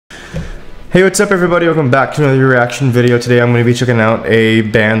Hey, what's up everybody? Welcome back to another reaction video. Today I'm going to be checking out a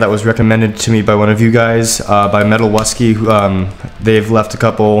band that was recommended to me by one of you guys, by Metal Wusky. They've left a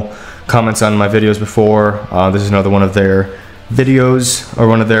couple comments on my videos before. This is another one of their videos, or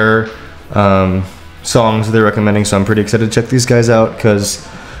one of their songs they're recommending, so I'm pretty excited to check these guys out, because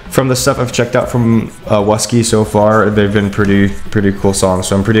from the stuff I've checked out from Wusky so far, they've been pretty cool songs,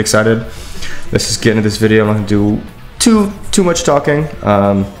 so I'm pretty excited. Let's just get into this video. I'm not going to do too much talking.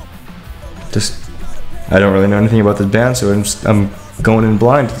 I don't really know anything about this band, so I'm going in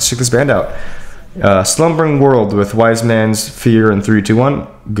blind. Let's check this band out. Slumbering World with Wise Man's Fear in 3, 2, 1,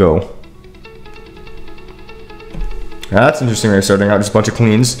 go. That's an interesting way of starting out, just a bunch of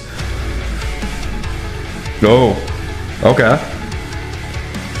cleans. Oh, okay.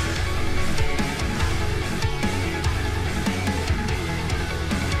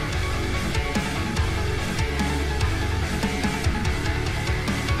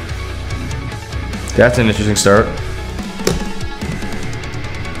 That's an interesting start.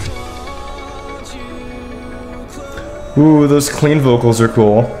 Ooh, those clean vocals are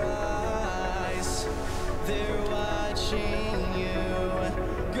cool.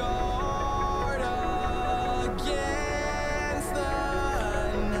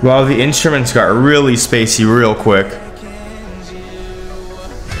 Wow, the instruments got really spacey real quick.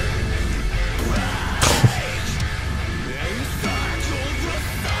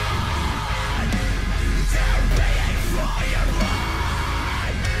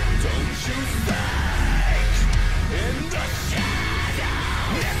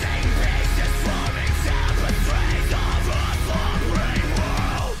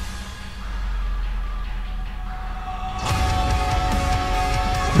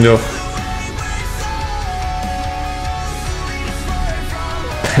 No.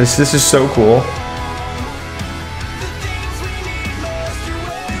 This is so cool.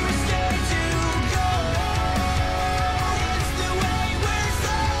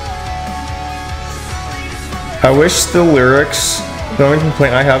 I wish the lyrics, the only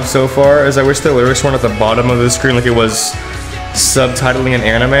complaint I have so far is I wish the lyrics weren't at the bottom of the screen like it was subtitling an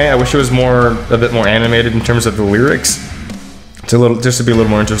anime. I wish it was a bit more animated in terms of the lyrics. Just to be a little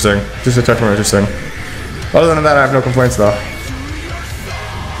more interesting. Just a touch more interesting. Other than that, I have no complaints though.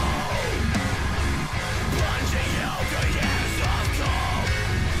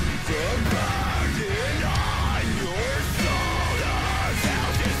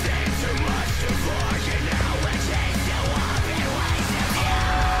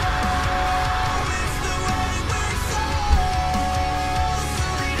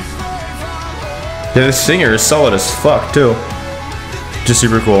 Yeah, the singer is solid as fuck too. Just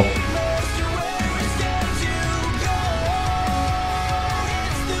super cool.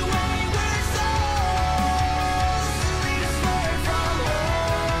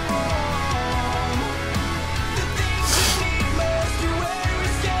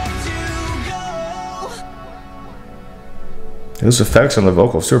 Those effects on the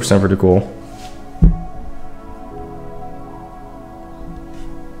vocals super sound pretty cool.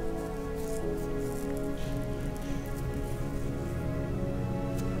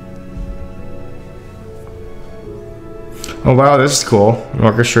 Oh wow, this is cool.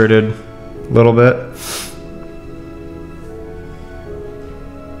 Orchestrated a little bit.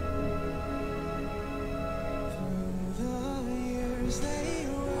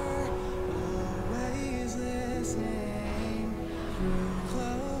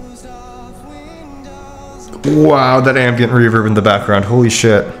 Wow, that ambient reverb in the background. Holy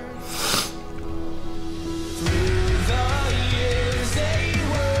shit.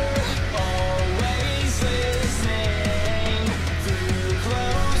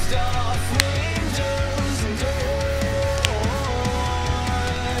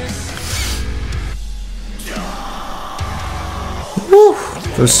 Woo,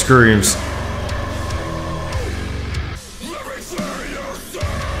 those screams.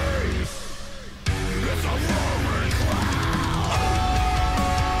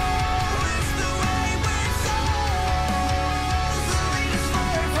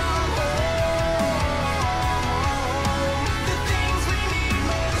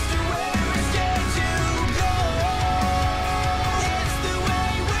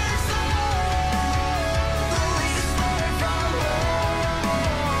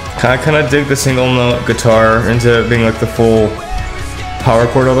 I kind of dig the single note guitar into being like the full power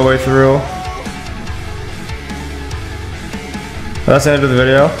chord all the way through. That's the end of the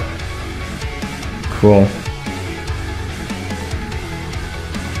video. Cool.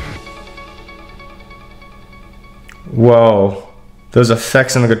 Whoa, those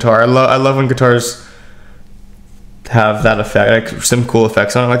effects on the guitar. I love when guitars have that effect, like some cool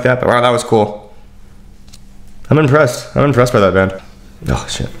effects on it like that. But wow, that was cool. I'm impressed. I'm impressed by that band. Oh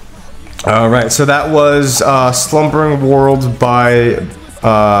shit. All right, so that was Slumbering World by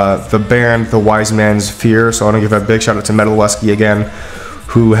the band The Wise Man's Fear. So I want to give a big shout out to Metal Wusky again,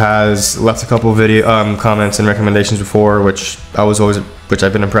 who has left a couple video comments and recommendations before, which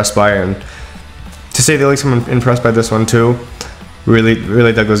I've been impressed by, and to say the least, I'm impressed by this one too.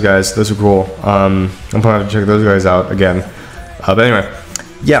 Really dug those guys. Those are cool. I'm probably to check those guys out again. But anyway,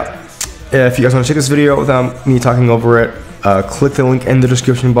 yeah. If you guys want to check this video without me talking over it, click the link in the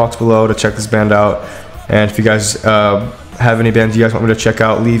description box below to check this band out. And if you guys have any bands you guys want me to check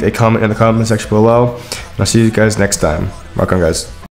out, leave a comment in the comment section below. And I'll see you guys next time. Rock on, guys.